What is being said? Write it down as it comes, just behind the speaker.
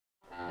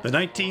The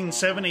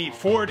 1970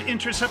 Ford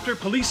Interceptor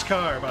police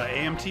car by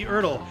AMT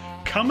Ertl,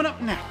 coming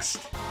up next.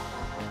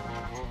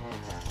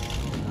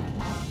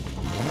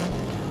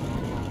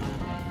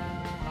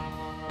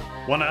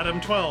 One Adam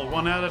 12,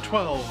 1 out of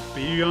 12.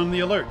 Be on the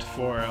alert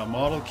for a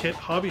model kit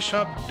hobby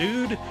shop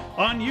dude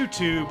on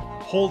YouTube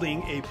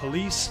holding a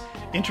police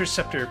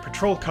Interceptor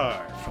patrol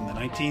car from the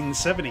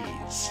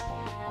 1970s.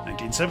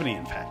 1970,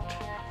 in fact.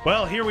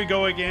 Well, here we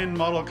go again,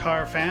 model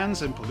car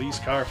fans and police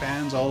car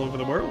fans all over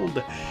the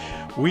world.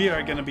 We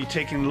are going to be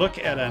taking a look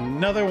at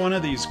another one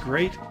of these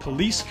great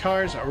police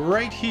cars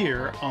right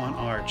here on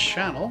our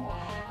channel.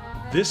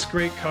 This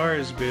great car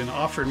has been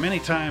offered many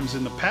times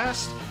in the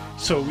past,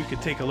 so we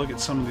could take a look at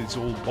some of these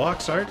old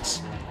box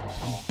arts.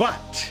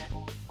 But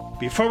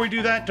before we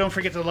do that, don't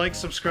forget to like,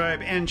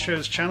 subscribe, and share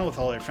this channel with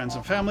all your friends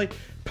and family.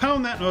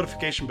 Pound that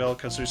notification bell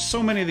because there's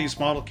so many of these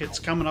model kits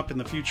coming up in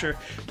the future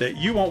that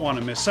you won't want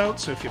to miss out.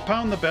 So if you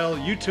pound the bell,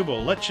 YouTube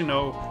will let you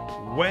know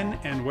when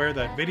and where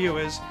that video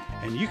is,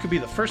 and you could be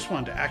the first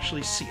one to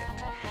actually see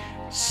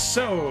it.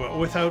 So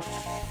without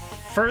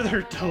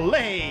further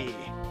delay,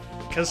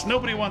 because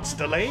nobody wants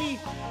delay,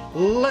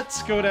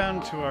 let's go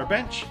down to our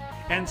bench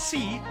and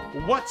see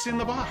what's in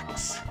the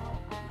box.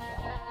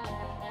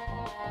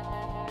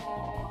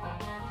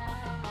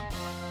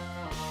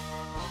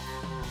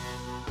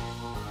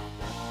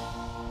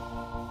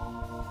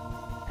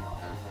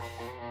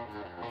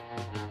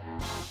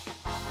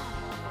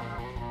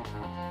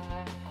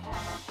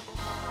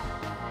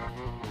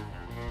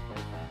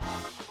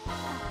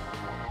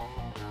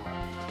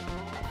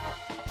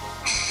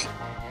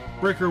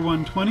 Breaker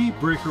 120,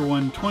 Breaker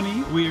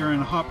 120, we are in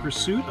hot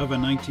pursuit of a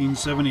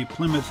 1970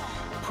 Plymouth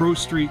Pro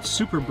Street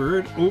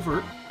Superbird,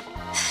 over.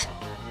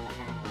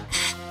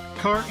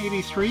 Car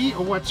 83,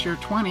 what's your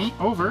 20?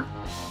 Over.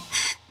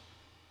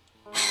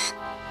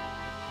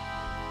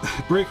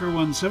 Breaker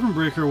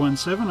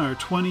 17, our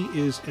 20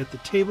 is at the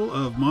table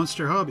of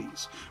Monster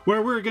Hobbies,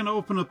 where we're going to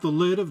open up the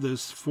lid of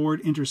this Ford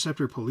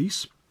Interceptor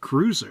Police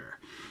Cruiser.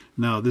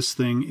 Now, this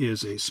thing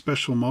is a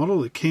special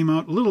model. It came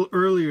out a little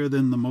earlier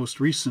than the most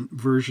recent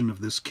version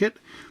of this kit.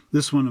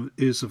 This one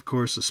is, of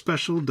course, a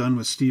special done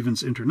with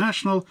Stevens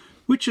International,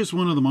 which is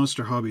one of the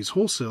Monster Hobbies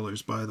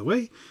wholesalers, by the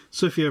way.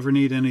 So if you ever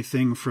need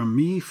anything from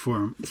me,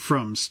 from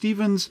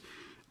Stevens,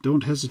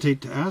 don't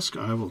hesitate to ask.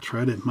 I will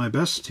try my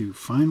best to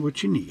find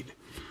what you need.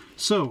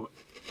 So,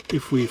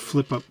 if we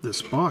flip up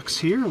this box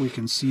here, we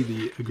can see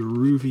the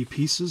groovy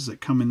pieces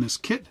that come in this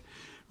kit,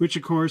 which,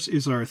 of course,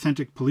 is our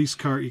authentic police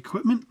car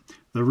equipment.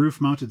 The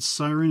roof-mounted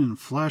siren and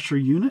flasher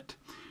unit,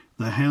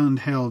 the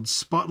handheld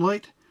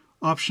spotlight,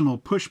 optional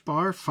push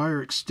bar,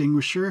 fire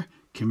extinguisher,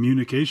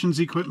 communications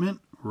equipment,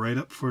 right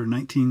up for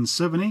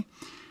 1970.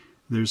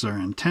 There's our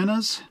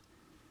antennas,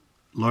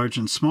 large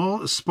and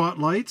small,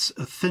 spotlights,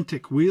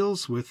 authentic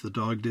wheels with the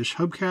dog dish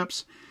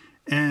hubcaps,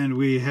 and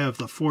we have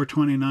the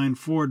 429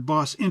 Ford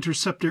Boss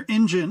Interceptor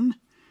engine,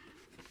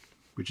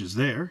 which is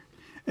there,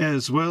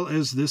 as well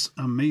as this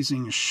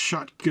amazing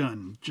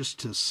shotgun, just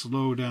to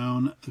slow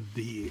down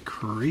the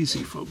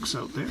crazy folks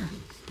out there.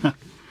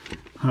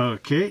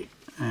 Okay,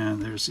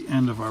 and there's the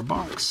end of our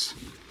box.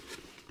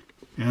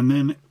 And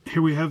then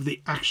here we have the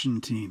action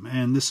team,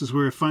 and this is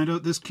where I find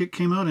out this kit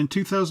came out in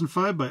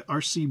 2005 by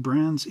RC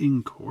Brands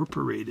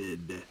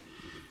Incorporated.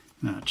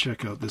 Now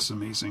check out this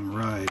amazing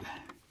ride.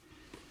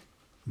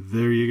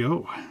 There you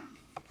go.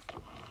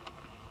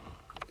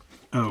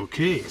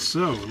 Okay,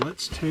 so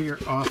let's tear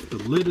off the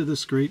lid of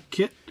this great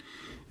kit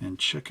and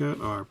check out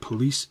our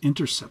Police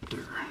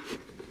Interceptor.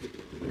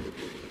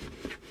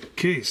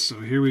 Okay,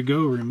 so here we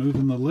go,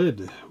 removing the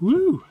lid.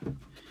 Woo!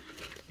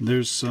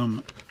 There's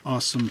some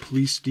awesome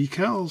police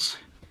decals,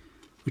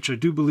 which I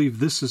do believe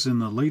this is in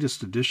the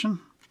latest edition.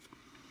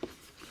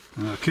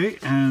 Okay,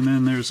 and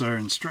then there's our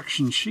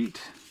instruction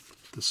sheet.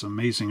 This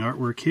amazing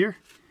artwork here,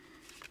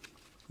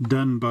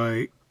 done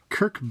by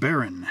Kirk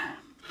Barron.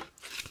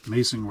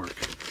 Amazing work.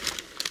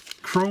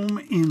 Chrome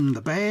in the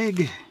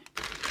bag,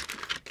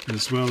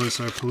 as well as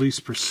our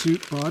police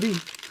pursuit body,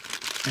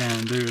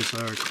 and there's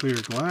our clear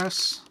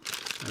glass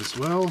as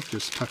well,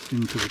 just tucked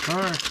into the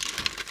car,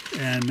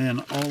 and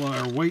then all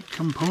our white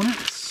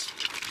components,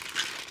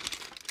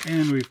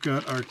 and we've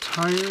got our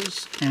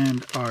tires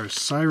and our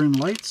siren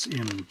lights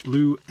in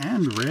blue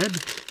and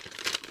red,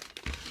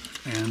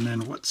 and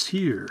then what's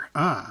here?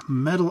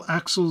 Metal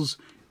axles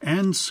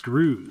and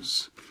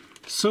screws.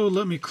 So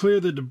let me clear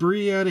the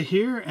debris out of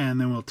here, and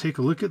then we'll take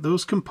a look at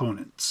those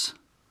components.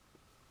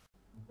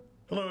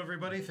 Hello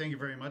everybody, thank you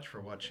very much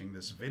for watching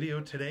this video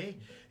today.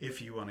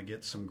 If you want to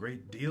get some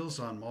great deals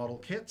on model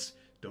kits,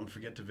 don't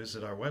forget to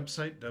visit our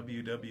website,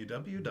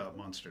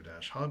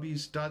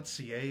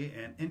 www.monster-hobbies.ca,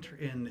 and enter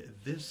in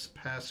this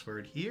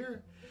password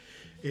here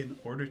in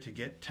order to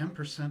get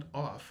 10%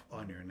 off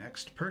on your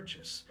next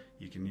purchase.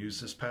 You can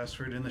use this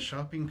password in the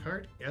shopping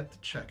cart at the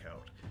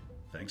checkout.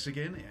 Thanks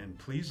again, and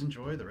please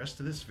enjoy the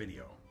rest of this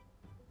video.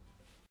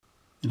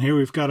 And here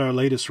we've got our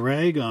latest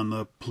rag on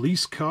the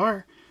police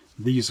car.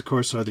 These, of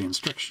course, are the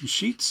instruction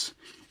sheets.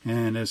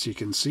 And as you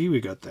can see, we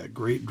got that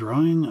great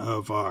drawing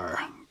of our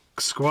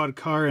squad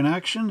car in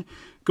action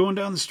going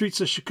down the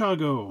streets of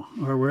Chicago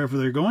or wherever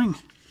they're going.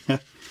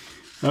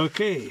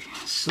 Okay,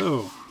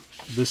 so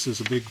this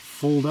is a big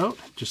fold out,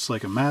 just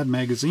like a Mad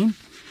magazine.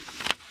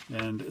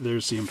 And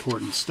there's the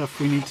important stuff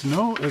we need to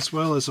know, as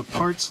well as a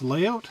parts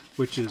layout,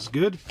 which is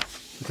good.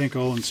 I think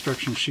all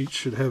instruction sheets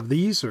should have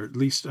these, or at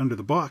least under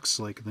the box,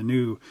 like the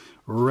new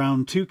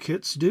Round 2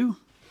 kits do.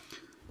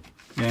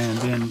 And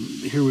then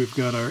here we've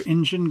got our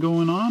engine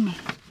going on.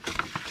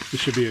 This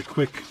should be a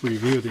quick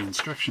review of the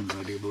instructions,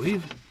 I do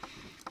believe.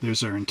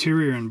 There's our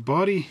interior and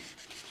body,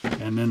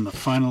 and then the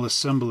final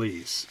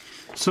assemblies.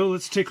 So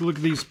let's take a look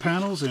at these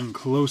panels in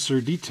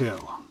closer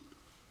detail.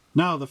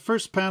 Now, the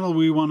first panel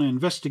we want to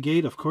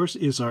investigate, of course,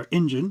 is our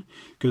engine,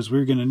 because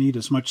we're going to need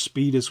as much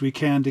speed as we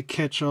can to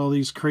catch all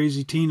these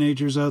crazy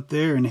teenagers out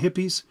there and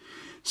hippies.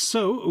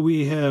 So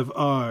we have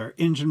our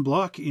engine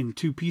block in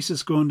 2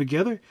 pieces going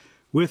together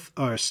with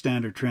our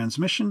standard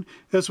transmission,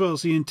 as well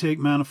as the intake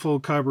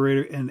manifold,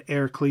 carburetor, and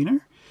air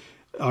cleaner,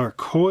 our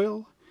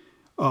coil,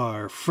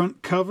 our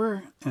front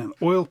cover, an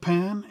oil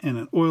pan, and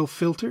an oil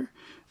filter.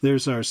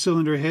 There's our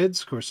cylinder heads.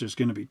 Of course, there's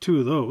going to be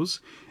 2 of those.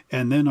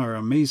 And then our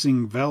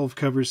amazing valve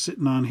covers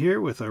sitting on here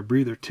with our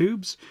breather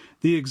tubes,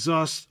 the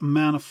exhaust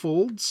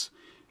manifolds,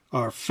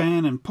 our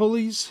fan and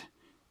pulleys,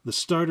 the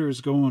starter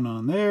is going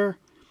on there,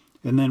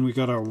 and then we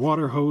got our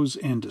water hose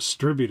and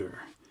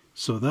distributor.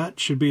 So that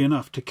should be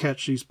enough to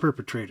catch these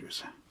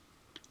perpetrators.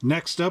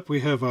 Next up we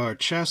have our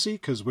chassis,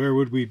 because where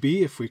would we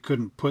be if we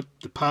couldn't put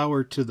the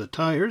power to the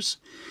tires?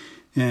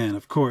 And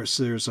of course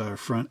there's our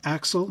front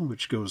axle,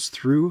 which goes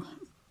through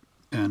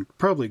and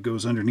probably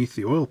goes underneath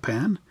the oil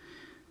pan.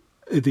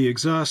 The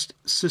exhaust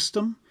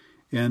system,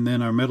 and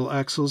then our metal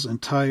axles and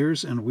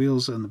tires and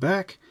wheels on the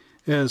back,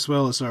 as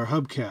well as our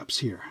hubcaps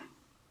here.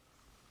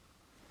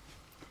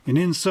 And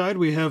inside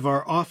we have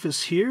our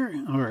office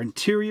here, our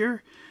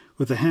interior,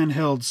 with a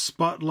handheld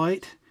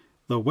spotlight,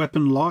 the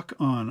weapon lock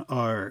on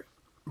our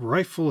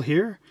rifle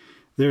here.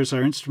 There's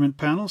our instrument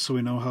panel, so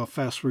we know how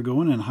fast we're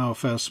going and how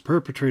fast the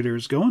perpetrator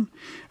is going.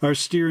 Our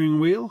steering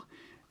wheel,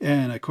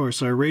 and of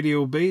course our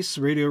radio base,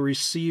 radio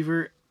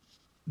receiver,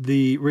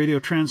 the radio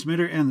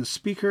transmitter and the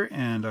speaker,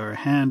 and our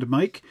hand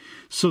mic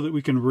so that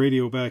we can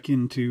radio back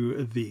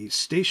into the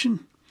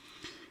station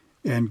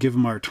and give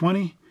them our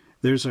 20.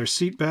 There's our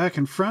seat back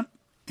and front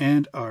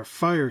and our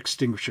fire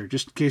extinguisher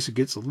just in case it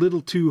gets a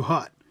little too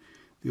hot.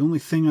 The only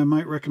thing I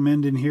might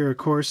recommend in here, of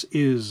course,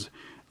 is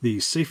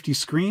the safety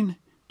screen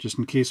just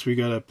in case we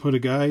gotta put a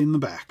guy in the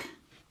back.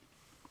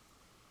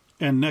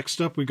 And next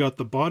up we got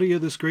the body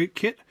of this great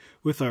kit,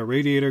 with our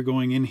radiator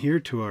going in here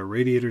to our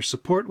radiator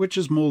support, which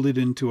is molded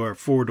into our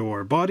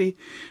 4-door body.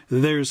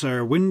 There's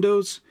our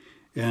windows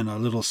and a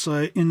little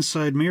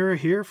inside mirror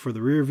here for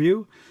the rear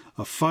view,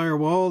 a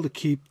firewall to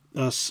keep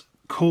us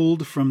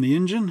cold from the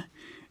engine,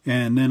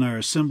 and then our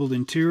assembled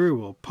interior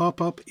will pop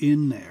up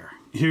in there.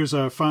 Here's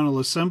our final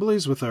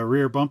assemblies with our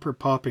rear bumper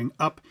popping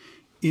up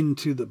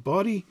into the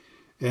body,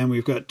 and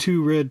we've got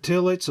 2 red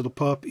taillights that'll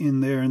pop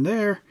in there and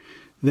there.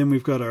 Then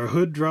we've got our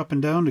hood dropping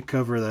down to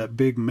cover that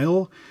big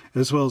mill,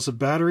 as well as the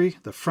battery,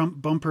 the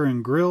front bumper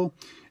and grille,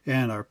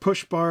 and our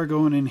push bar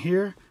going in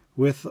here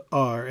with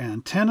our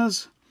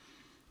antennas.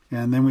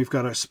 And then we've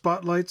got our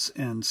spotlights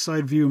and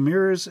side view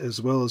mirrors, as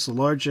well as the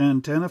large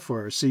antenna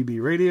for our CB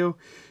radio,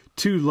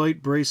 2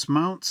 light brace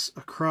mounts,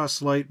 a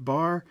cross light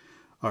bar,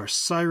 our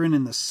siren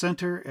in the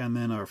center, and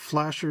then our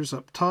flashers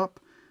up top,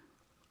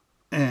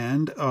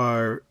 and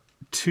our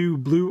 2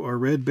 blue or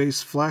red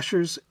base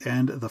flashers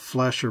and the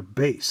flasher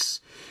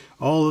base.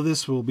 All of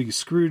this will be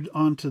screwed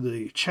onto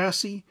the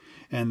chassis,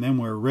 and then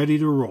we're ready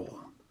to roll.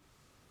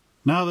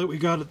 Now that we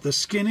got the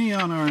skinny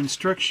on our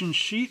instruction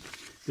sheet,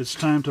 it's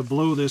time to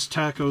blow this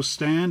taco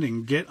stand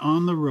and get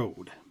on the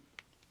road.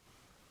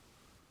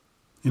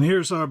 And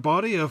here's our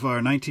body of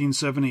our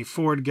 1970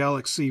 Ford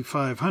Galaxie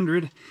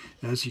 500.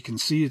 As you can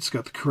see, it's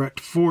got the correct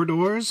 4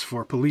 doors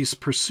for police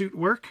pursuit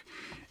work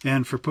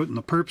and for putting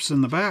the perps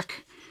in the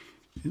back.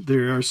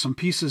 There are some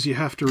pieces you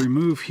have to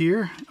remove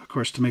here, of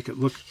course, to make it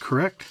look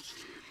correct.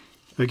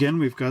 Again,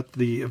 we've got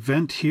the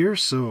vent here,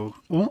 so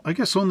I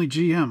guess only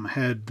GM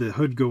had the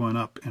hood going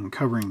up and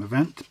covering the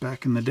vent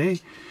back in the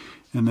day.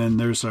 And then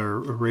there's our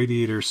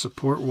radiator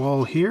support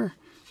wall here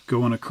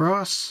going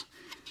across.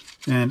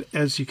 And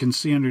as you can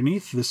see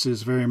underneath, this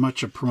is very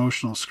much a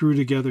promotional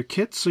screw-together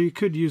kit, so you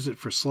could use it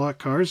for slot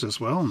cars as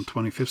well in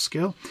 25th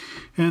scale.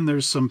 And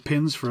there's some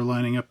pins for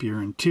lining up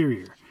your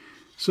interior.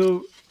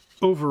 So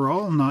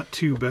overall, not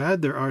too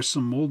bad. There are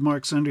some mold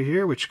marks under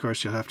here, which of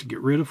course you'll have to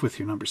get rid of with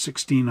your number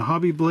 16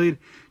 hobby blade,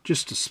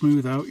 just to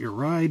smooth out your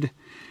ride.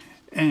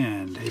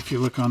 And if you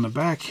look on the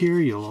back here,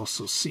 you'll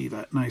also see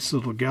that nice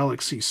little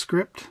Galaxie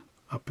script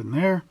up in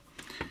there.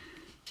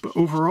 But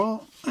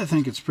overall, I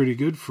think it's pretty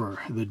good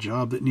for the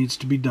job that needs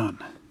to be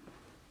done.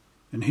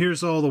 And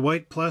here's all the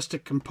white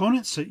plastic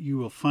components that you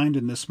will find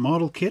in this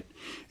model kit.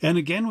 And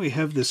again, we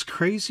have this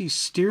crazy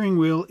steering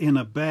wheel in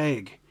a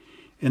bag.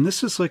 And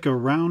this is like a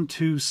round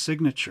 2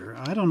 signature.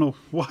 I don't know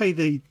why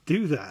they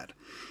do that.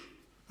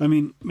 I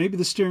mean, maybe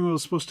the steering wheel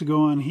is supposed to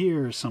go on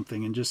here or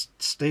something and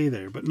just stay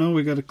there. But no,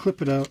 we got to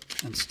clip it out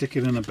and stick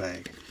it in a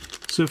bag.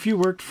 So if you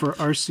worked for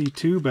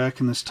RC2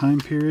 back in this time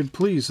period,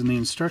 please, in the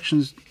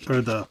instructions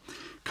or the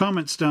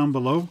comments down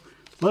below,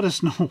 let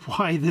us know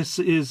why this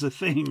is a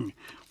thing.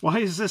 Why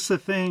is this a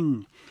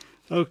thing?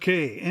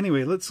 Okay,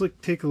 anyway, let's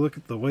take a look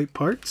at the white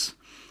parts.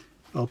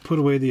 I'll put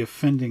away the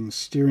offending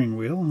steering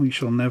wheel. We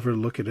shall never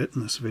look at it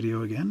in this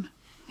video again.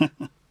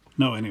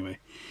 No, anyway.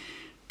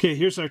 Okay,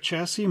 here's our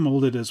chassis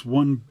molded as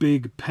one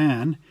big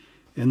pan.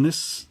 And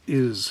this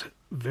is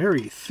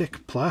very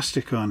thick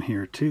plastic on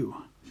here too.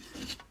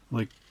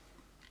 Like,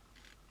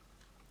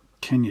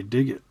 can you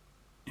dig it?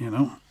 You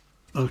know?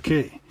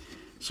 Okay,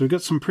 so we've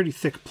got some pretty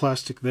thick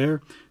plastic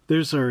there.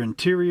 There's our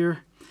interior.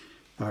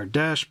 Our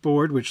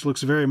dashboard, which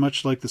looks very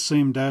much like the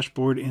same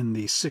dashboard in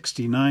the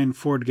 '69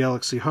 Ford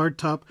Galaxy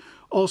hardtop,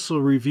 also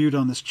reviewed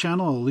on this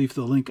channel. I'll leave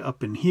the link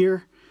up in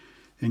here,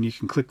 and you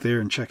can click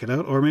there and check it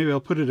out. Or maybe I'll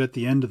put it at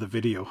the end of the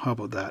video. How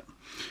about that?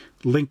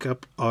 Link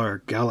up our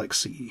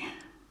Galaxy.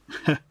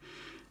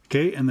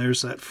 Okay, and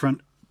there's that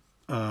front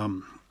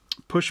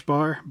push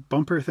bar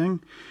bumper thing.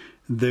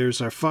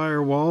 There's our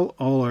firewall,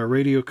 all our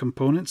radio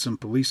components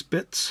and police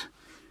bits,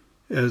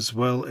 as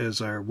well as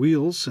our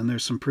wheels. And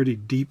there's some pretty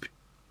deep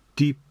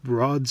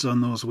rods on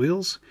those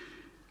wheels.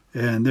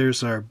 And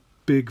there's our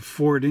big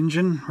Ford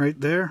engine right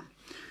there,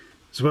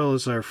 as well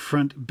as our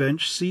front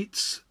bench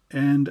seats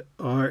and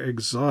our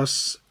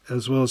exhausts,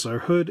 as well as our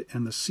hood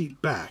and the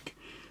seat back.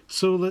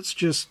 So let's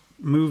just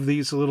move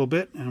these a little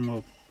bit and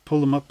we'll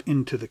pull them up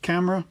into the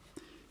camera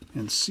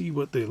and see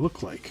what they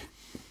look like.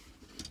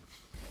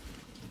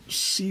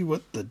 See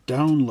what the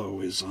down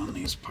low is on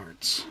these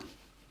parts.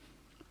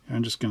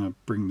 I'm just going to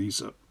bring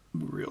these up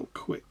real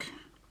quick.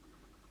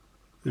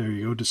 There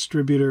you go,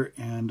 distributor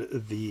and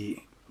the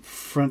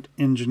front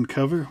engine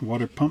cover,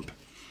 water pump.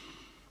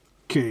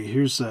 Okay,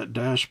 here's that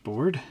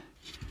dashboard.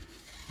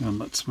 And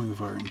let's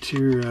move our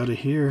interior out of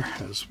here,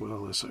 as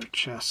well as our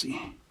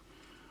chassis.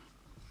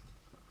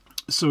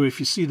 So if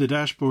you see the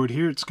dashboard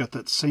here, it's got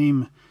that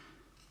same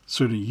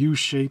sort of U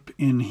shape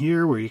in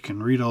here where you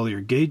can read all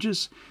your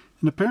gauges.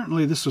 And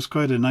apparently this was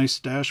quite a nice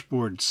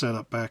dashboard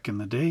setup back in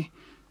the day.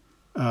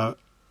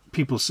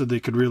 People said they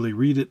could really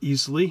read it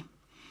easily.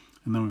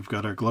 And then we've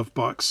got our glove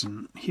box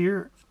in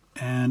here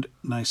and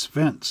nice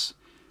vents.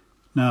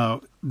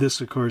 Now,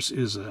 this, of course,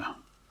 is a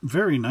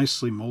very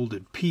nicely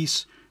molded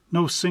piece.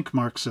 No sink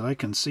marks that I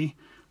can see.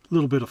 A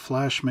little bit of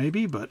flash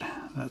maybe, but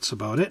that's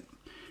about it.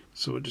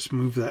 So we'll just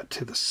move that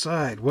to the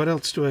side. What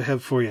else do I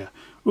have for you?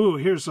 Ooh,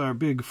 here's our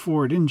big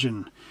Ford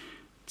engine.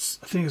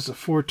 I think it's a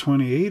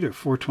 428 or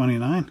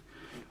 429.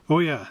 Oh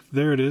yeah,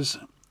 there it is.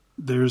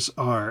 There's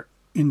our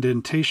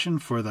indentation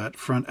for that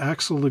front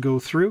axle to go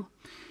through.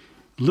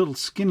 Little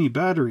skinny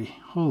battery.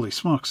 Holy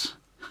smokes.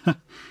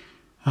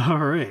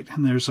 Alright,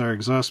 and there's our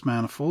exhaust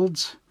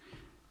manifolds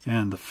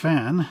and the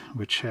fan,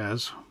 which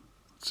has,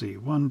 let's see,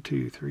 1,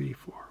 2, 3,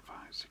 4, 5,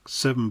 6,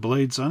 7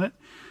 blades on it.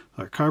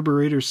 Our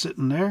carburetor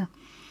sitting there.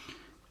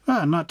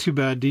 Not too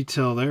bad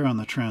detail there on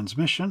the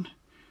transmission.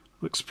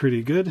 Looks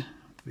pretty good.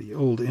 The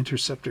old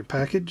Interceptor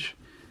package.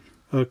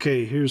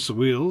 Okay, here's the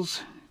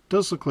wheels. It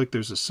does look like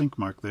there's a sink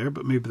mark there,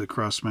 but maybe the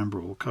cross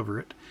member will cover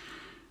it.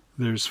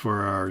 There's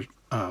for our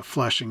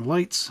flashing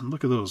lights, and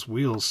look at those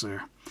wheels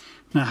there.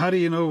 Now, how do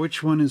you know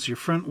which one is your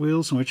front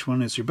wheels and which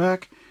one is your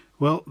back?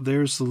 Well,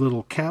 there's the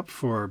little cap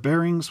for our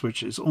bearings,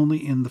 which is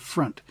only in the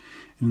front.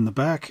 In the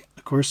back,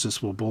 of course,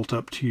 this will bolt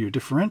up to your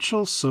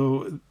differential,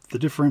 so the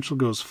differential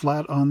goes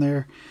flat on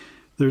there.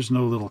 There's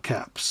no little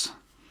caps.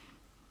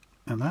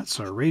 And that's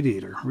our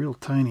radiator, real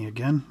tiny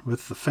again,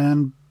 with the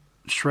fan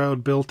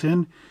shroud built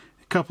in.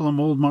 A couple of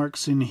mold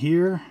marks in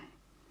here.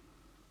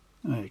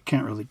 I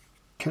can't really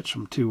catch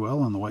them too well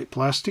on the white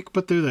plastic,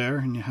 but they're there,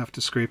 and you have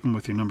to scrape them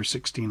with your number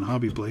 16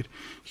 hobby blade.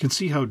 You can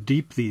see how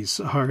deep these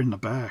are in the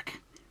back.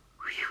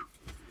 Whew.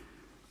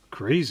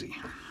 Crazy.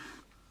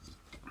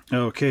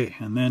 Okay,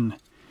 and then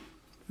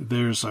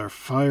there's our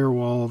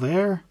firewall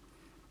there,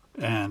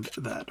 and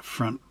that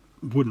front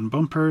wooden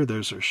bumper.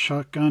 There's our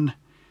shotgun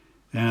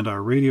and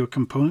our radio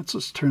components.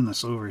 Let's turn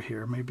this over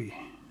here. Maybe,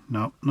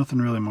 no, nothing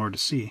really more to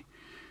see.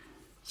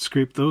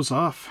 Scrape those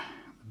off.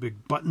 The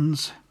big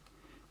buttons.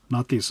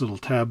 Not these little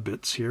tab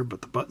bits here,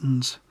 but the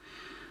buttons.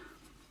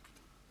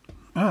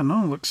 Oh,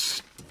 no,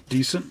 looks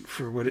decent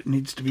for what it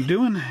needs to be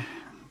doing.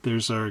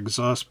 There's our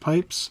exhaust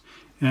pipes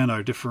and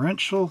our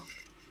differential.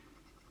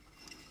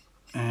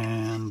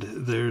 And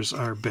there's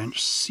our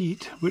bench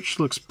seat, which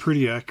looks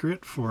pretty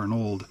accurate for an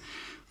old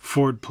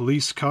Ford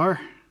police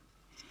car.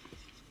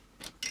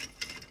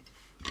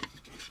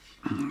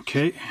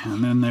 Okay,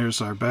 and then there's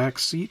our back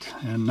seat.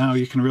 And now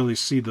you can really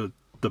see the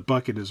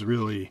bucket is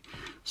really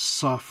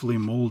softly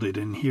molded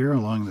in here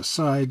along the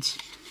sides.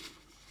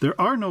 There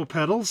are no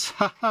pedals.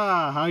 Ha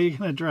ha! How are you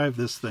going to drive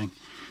this thing?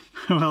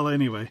 Well,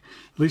 anyway,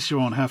 at least you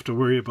won't have to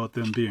worry about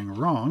them being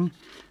wrong.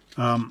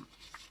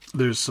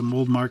 There's some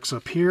mold marks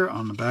up here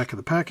on the back of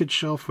the package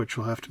shelf, which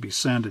will have to be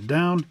sanded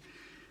down.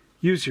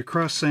 Use your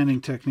cross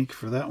sanding technique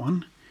for that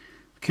one.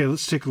 Okay,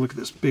 let's take a look at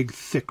this big,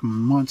 thick,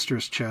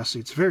 monstrous chassis.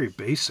 It's very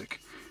basic.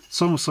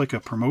 It's almost like a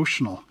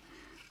promotional.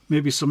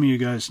 Maybe some of you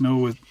guys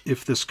know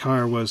if this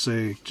car was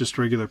a just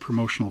regular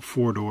promotional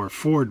four-door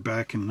Ford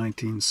back in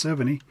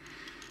 1970.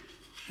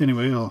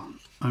 Anyway,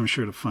 I'm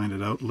sure to find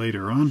it out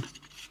later on.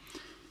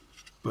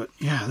 But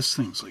yeah, this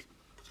thing's like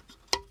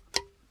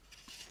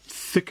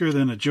thicker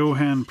than a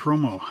Johan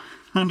promo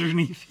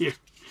underneath here.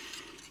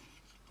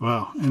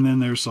 Wow, and then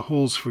there's the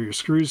holes for your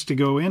screws to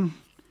go in.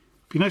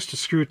 Be nice to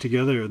screw it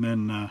together and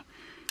then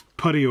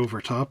putty over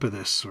top of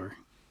this,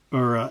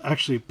 or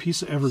actually a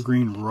piece of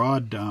evergreen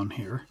rod down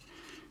here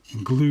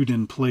and glued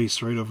in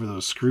place right over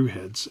those screw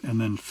heads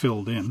and then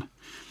filled in.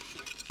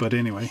 But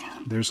anyway,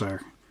 there's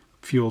our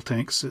fuel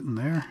tank sitting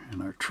there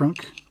and our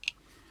trunk.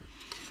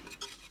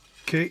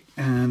 Okay,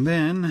 and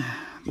then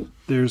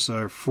there's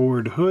our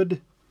Ford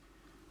hood.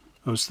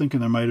 I was thinking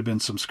there might have been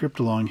some script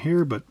along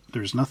here, but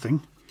there's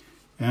nothing.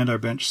 And our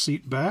bench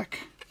seat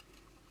back.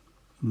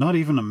 Not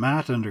even a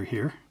mat under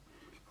here.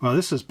 Wow,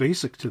 this is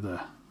basic to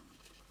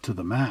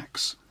the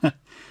max.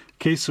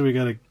 Okay, so we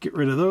got to get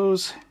rid of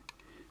those.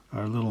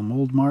 Our little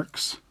mold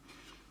marks.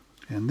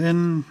 And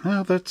then,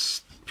 well,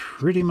 that's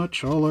pretty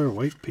much all our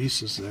white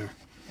pieces there.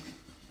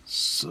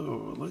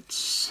 So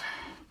let's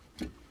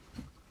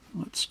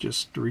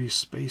just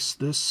respace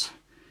this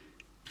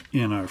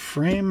in our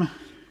frame.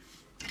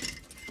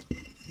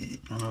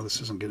 I know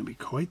this isn't going to be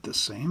quite the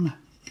same.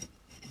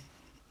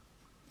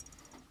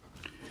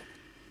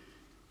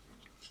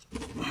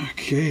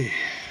 Okay.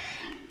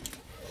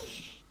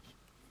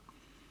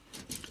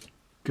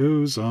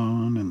 Goes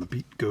on and the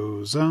beat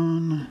goes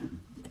on.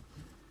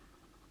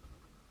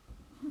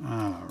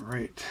 All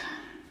right.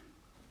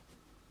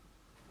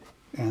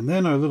 And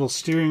then our little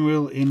steering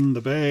wheel in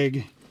the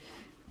bag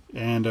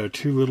and our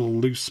two little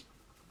loose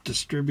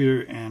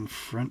distributor and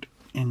front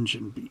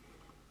engine beat.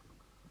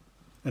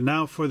 And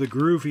now for the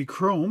groovy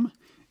chrome.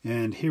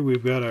 And here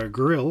we've got our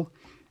grill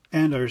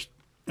and our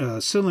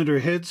cylinder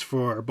heads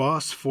for our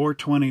Boss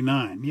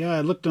 429. Yeah,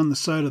 I looked on the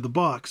side of the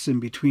box in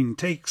between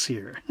takes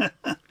here.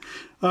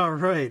 All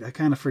right, I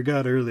kind of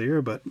forgot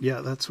earlier, but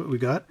yeah, that's what we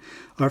got.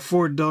 Our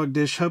Ford dog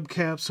dish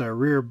hubcaps, our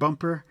rear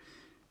bumper,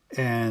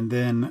 and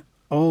then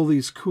all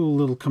these cool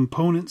little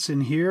components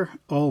in here,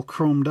 all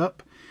chromed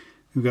up.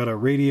 We've got our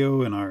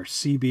radio and our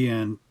CB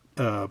and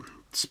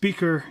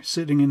speaker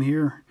sitting in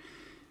here,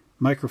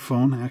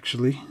 microphone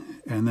actually,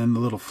 and then the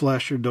little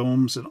flasher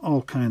domes and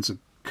all kinds of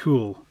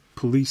cool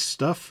police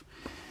stuff.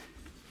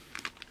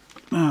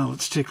 Now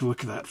let's take a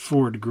look at that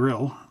Ford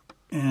grille,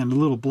 and a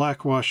little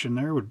black wash in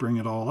there would bring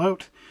it all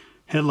out.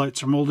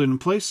 Headlights are molded in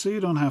place, so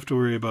you don't have to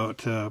worry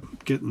about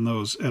getting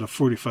those at a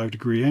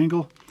 45-degree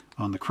angle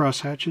on the cross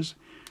hatches.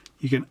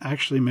 You can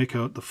actually make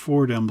out the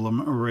Ford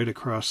emblem right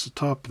across the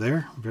top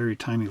there, very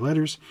tiny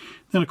letters.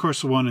 Then of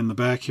course the one in the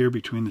back here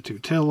between the two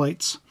tail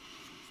lights.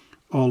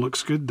 All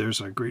looks good. There's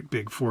our great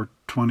big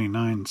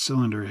 429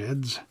 cylinder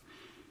heads.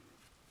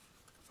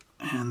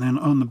 And then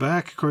on the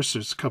back, of course,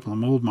 there's a couple of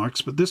mold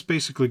marks, but this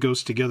basically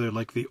goes together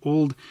like the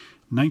old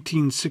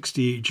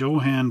 1960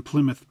 Johan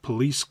Plymouth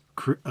police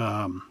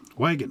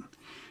wagon,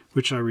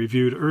 which I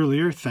reviewed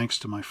earlier, thanks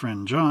to my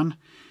friend John.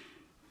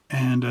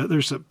 And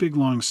there's a big,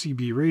 long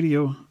CB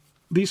radio.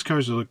 These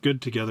cars will look good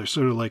together,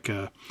 sort of like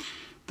the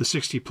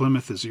 60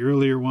 Plymouth is the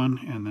earlier one,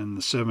 and then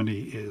the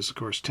 70 is, of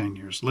course, 10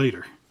 years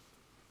later.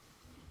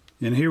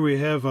 And here we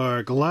have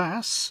our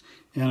glass,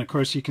 and of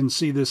course you can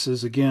see this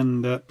is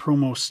again that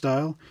promo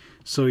style.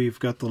 So you've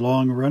got the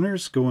long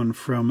runners going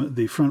from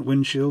the front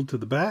windshield to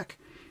the back,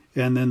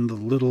 and then the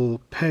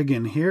little peg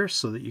in here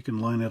so that you can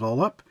line it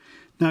all up.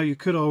 Now you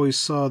could always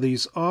saw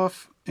these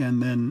off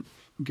and then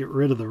get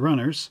rid of the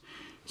runners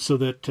so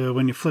that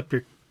when you flip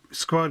your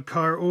squad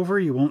car over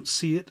you won't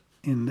see it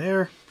in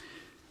there.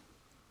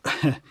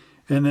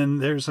 And then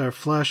there's our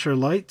flasher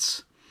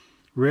lights,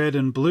 red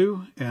and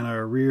blue, and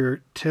our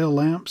rear tail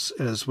lamps,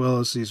 as well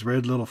as these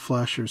red little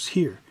flashers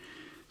here.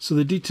 So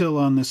the detail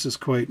on this is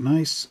quite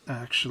nice,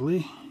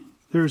 actually.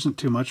 There isn't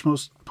too much.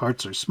 Most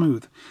parts are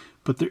smooth.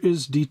 But there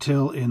is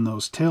detail in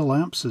those tail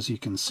lamps, as you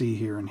can see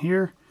here and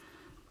here.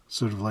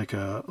 Sort of like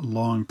a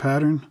long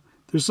pattern.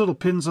 There's little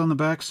pins on the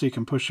back so you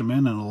can push them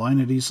in and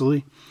align it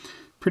easily.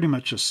 Pretty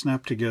much just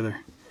snap together.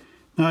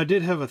 Now I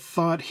did have a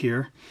thought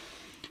here.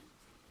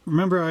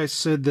 Remember I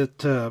said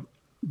that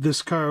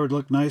this car would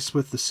look nice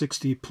with the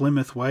 60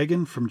 Plymouth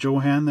wagon from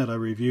Johan that I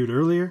reviewed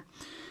earlier?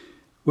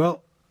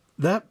 Well,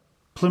 that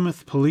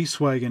Plymouth police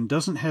wagon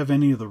doesn't have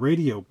any of the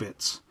radio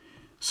bits.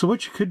 So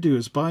what you could do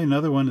is buy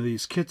another one of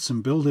these kits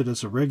and build it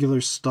as a regular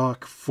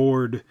stock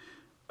Ford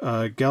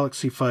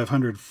Galaxy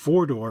 500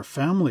 four-door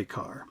family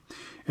car.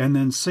 And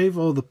then save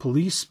all the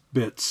police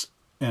bits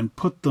and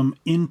put them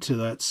into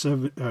that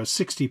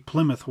 60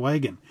 Plymouth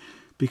wagon.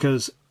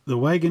 Because the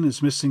wagon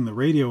is missing the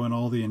radio and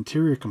all the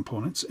interior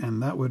components,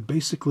 and that would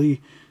basically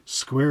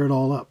square it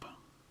all up.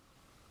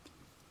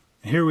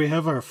 Here we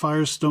have our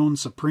Firestone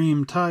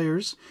Supreme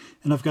tires,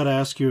 and I've got to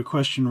ask you a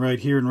question right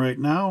here and right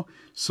now,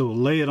 so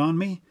lay it on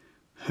me.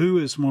 Who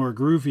is more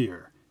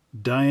groovier,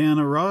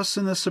 Diana Ross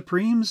in the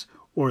Supremes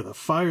or the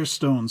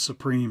Firestone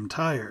Supreme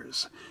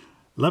tires?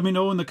 Let me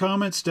know in the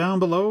comments down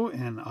below,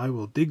 and I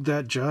will dig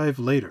that jive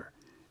later.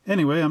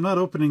 Anyway, I'm not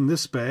opening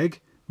this bag,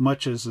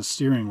 much as the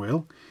steering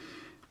wheel,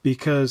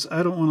 because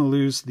I don't want to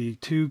lose the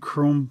 2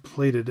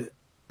 chrome-plated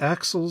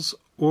axles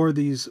or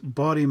these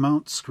body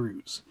mount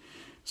screws.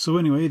 So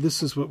anyway,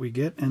 this is what we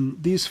get,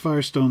 and these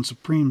Firestone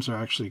Supremes are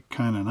actually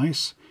kind of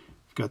nice.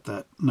 We've got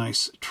that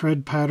nice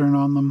tread pattern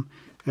on them,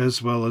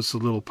 as well as the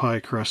little pie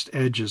crust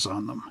edges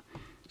on them.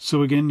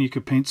 So again, you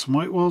could paint some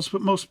white walls,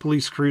 but most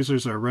police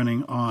cruisers are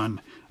running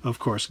on, of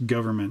course,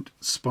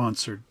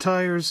 government-sponsored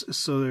tires,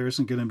 so there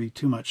isn't going to be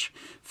too much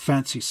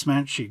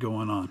fancy-smanchy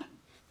going on.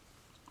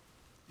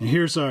 And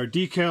here's our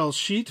decal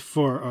sheet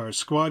for our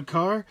squad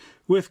car,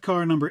 with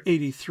car number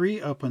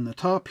 83 up on the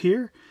top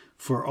here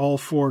for all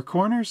 4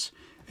 corners,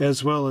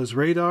 as well as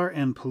radar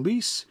and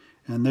police.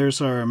 And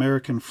there's our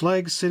American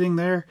flag sitting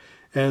there,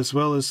 as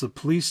well as the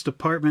police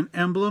department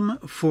emblem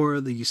for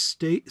the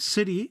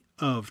city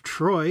of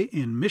Troy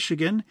in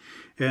Michigan.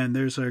 And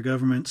there's our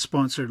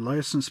government-sponsored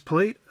license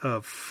plate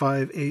of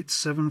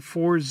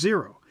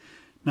 58740.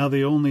 Now,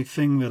 the only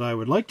thing that I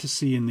would like to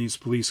see in these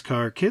police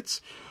car kits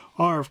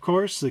are, of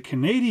course, the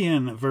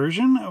Canadian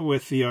version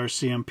with the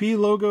RCMP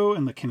logo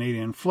and the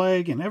Canadian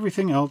flag and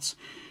everything else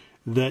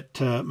that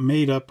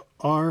made up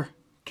our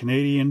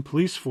Canadian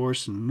police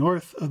force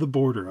north of the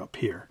border up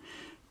here.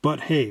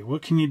 But hey,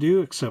 what can you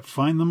do except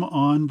find them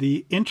on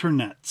the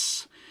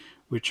internets,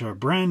 which are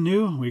brand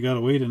new. We got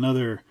to wait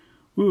another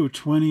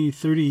 20,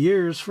 30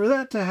 years for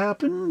that to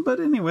happen. But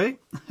anyway,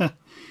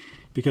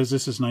 because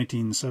this is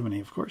 1970,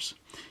 of course.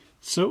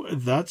 So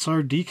that's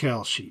our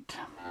decal sheet.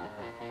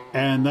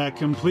 And that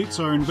completes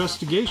our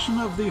investigation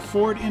of the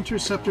Ford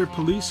Interceptor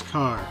police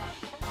car,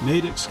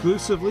 made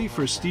exclusively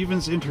for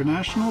Stevens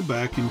International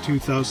back in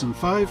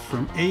 2005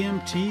 from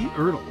AMT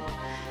Ertl.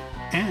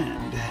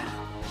 And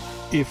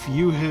if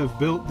you have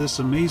built this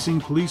amazing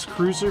police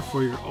cruiser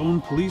for your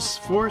own police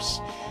force,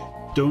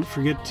 don't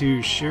forget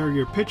to share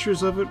your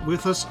pictures of it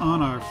with us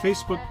on our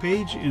Facebook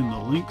page in the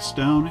links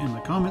down in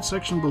the comment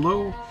section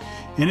below.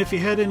 And if you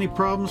had any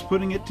problems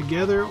putting it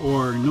together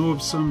or know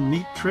of some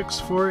neat tricks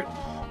for it,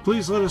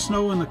 please let us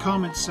know in the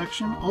comments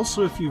section.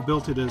 Also, if you've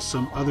built it as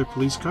some other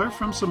police car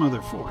from some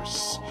other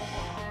force.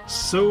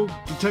 So,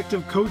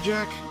 Detective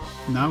Kojak,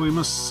 now we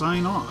must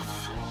sign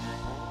off.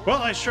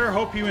 Well, I sure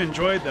hope you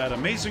enjoyed that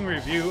amazing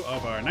review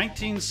of our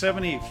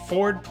 1970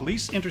 Ford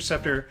Police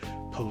Interceptor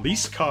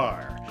police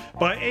car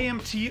by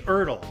AMT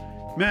Ertl.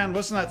 Man,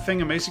 wasn't that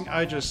thing amazing?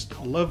 I just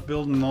love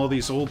building all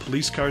these old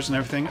police cars and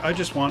everything. I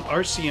just want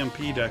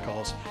RCMP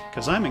decals,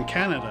 because I'm in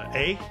Canada,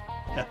 eh?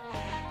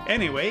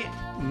 Anyway,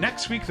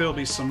 next week there'll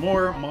be some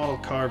more model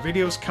car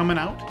videos coming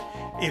out.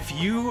 If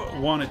you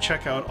want to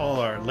check out all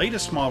our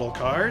latest model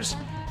cars,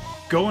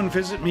 go and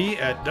visit me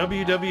at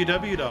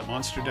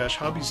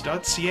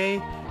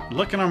www.monster-hobbies.ca.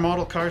 Look in our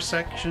model car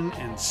section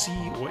and see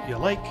what you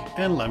like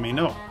and let me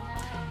know.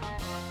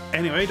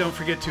 Anyway, don't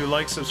forget to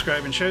like,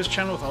 subscribe, and share this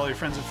channel with all your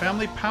friends and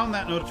family. Pound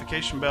that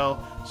notification bell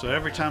so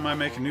every time I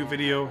make a new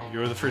video,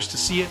 you're the first to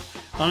see it.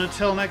 And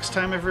until next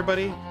time,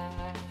 everybody,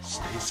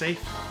 stay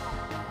safe.